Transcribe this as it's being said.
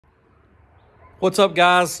What's up,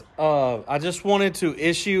 guys? I just wanted to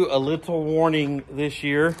issue a little warning this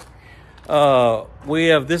year.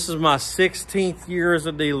 This is my 16th year as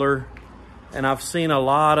a dealer, and I've seen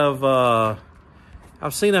a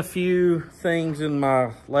few things in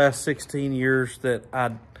my last 16 years that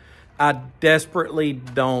I desperately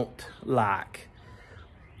don't like.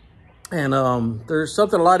 And there's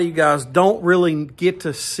something a lot of you guys don't really get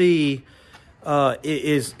to see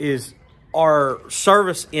is our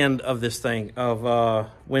service end of this thing, of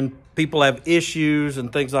when people have issues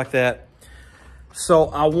and things like that. So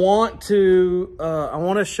I want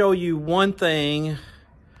to show you one thing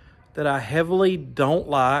that I heavily don't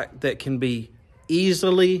like that can be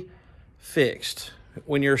easily fixed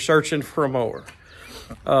when you're searching for a mower.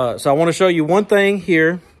 So I want to show you one thing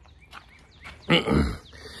here.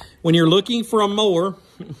 When you're looking for a mower,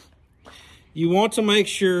 you want to make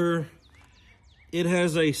sure it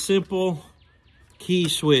has a simple key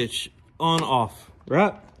switch on off,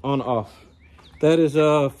 right? On off. That is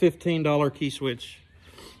a $15 key switch.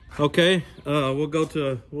 Okay,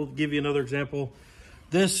 we'll give you another example.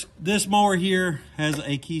 This mower here has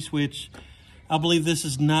a key switch. I believe this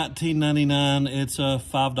is $19.99. It's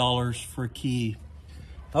 $5 for a key.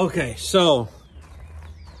 Okay, so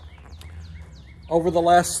over the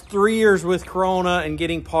last 3 years with Corona and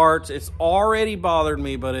getting parts, it's already bothered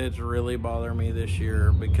me, but it's really bothered me this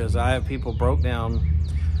year because I have people broke down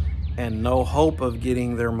and no hope of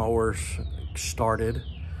getting their mowers started.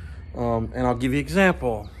 And I'll give you an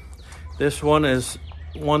example. This one is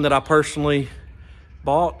one that I personally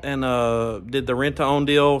bought and did the rent-to-own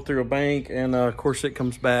deal through a bank, and of course it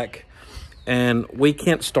comes back and we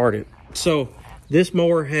can't start it. So this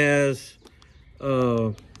mower has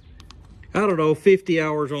I don't know, 50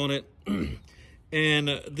 hours on it.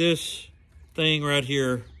 And this thing right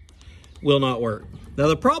here will not work. Now,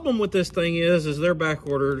 the problem with this thing is they're back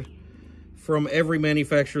ordered from every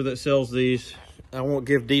manufacturer that sells these. I won't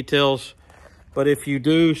give details, but if you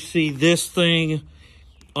do see this thing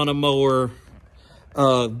on a mower,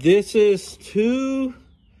 this is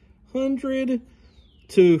 $200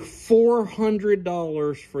 to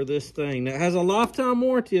 $400 for this thing. Now, it has a lifetime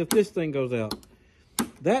warranty if this thing goes out.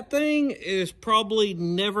 That thing is probably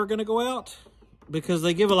never going to go out because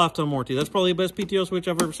they give a lifetime warranty. That's probably the best PTO switch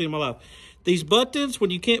I've ever seen in my life. These buttons,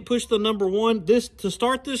 when you can't push the number one, to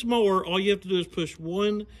start this mower, all you have to do is push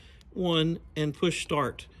one, and push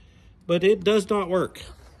start. But it does not work.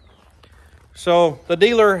 So the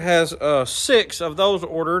dealer has 6 of those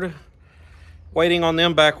ordered, waiting on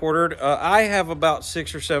them back ordered. I have about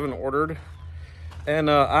 6 or 7 ordered.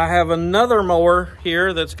 And I have another mower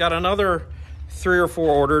here that's got another 3 or 4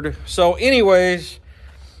 ordered. So anyways,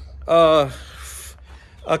 a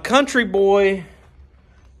country boy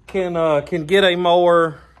can get a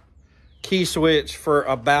mower key switch for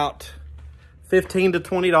about $15 to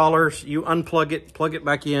 $20. You unplug it, plug it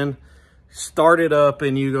back in, start it up,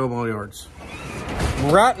 and you go mow yards.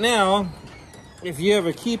 Right now, if you have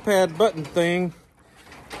a keypad button thing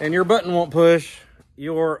and your button won't push,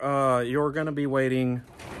 you're gonna be waiting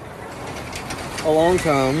a long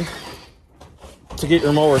time to get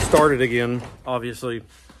your mower started again, obviously.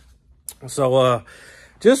 So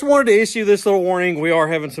just wanted to issue this little warning. We are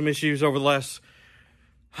having some issues over the last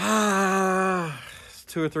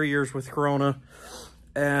 2 or 3 years with Corona,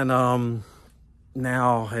 and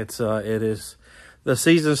now it is the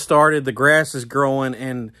season started, the grass is growing,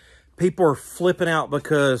 and people are flipping out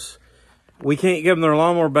because we can't give them their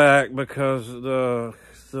lawnmower back because the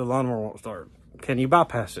lawnmower won't start. Can you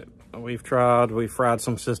bypass it? We've fried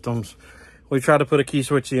some systems. We tried to put a key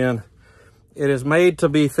switch in. It is made to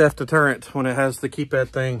be theft deterrent when it has the keypad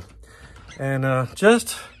thing. And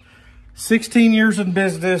just 16 years in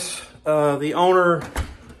business, the owner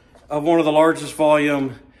of one of the largest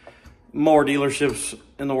volume mower dealerships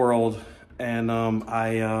in the world. And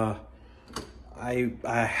I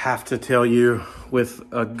have to tell you, with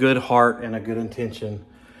a good heart and a good intention,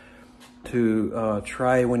 to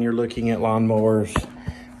try, when you're looking at lawnmowers,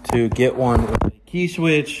 to get one with a key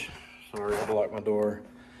switch. Sorry, I locked my door.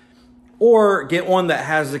 Or get one that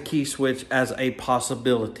has a key switch as a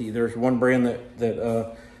possibility. There's one brand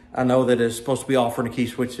that I know that is supposed to be offering a key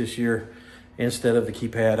switch this year instead of the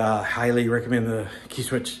keypad. I highly recommend the key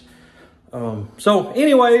switch. So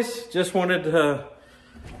anyways, just wanted to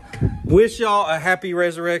wish y'all a happy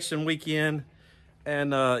Resurrection weekend.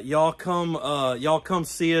 And y'all come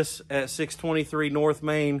see us at 623 North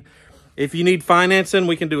Main. If you need financing,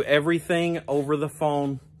 we can do everything over the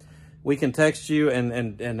phone. We can text you and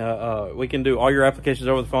we can do all your applications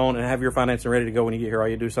over the phone and have your financing ready to go when you get here. All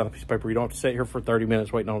you do is sign a piece of paper. You don't have to sit here for 30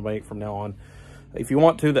 minutes waiting on a bank from now on. If you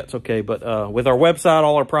want to, that's okay. But with our website,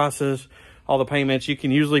 all our prices, all the payments. You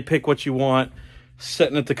can usually pick what you want,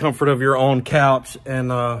 sitting at the comfort of your own couch and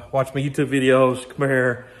watch my YouTube videos,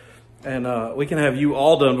 compare, and we can have you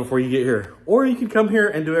all done before you get here. Or you can come here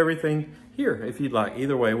and do everything here if you'd like.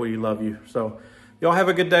 Either way, we love you. So y'all have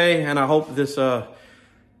a good day, and I hope this,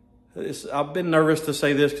 I've been nervous to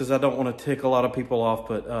say this because I don't want to tick a lot of people off,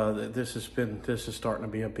 but this is starting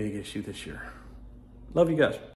to be a big issue this year. Love you guys.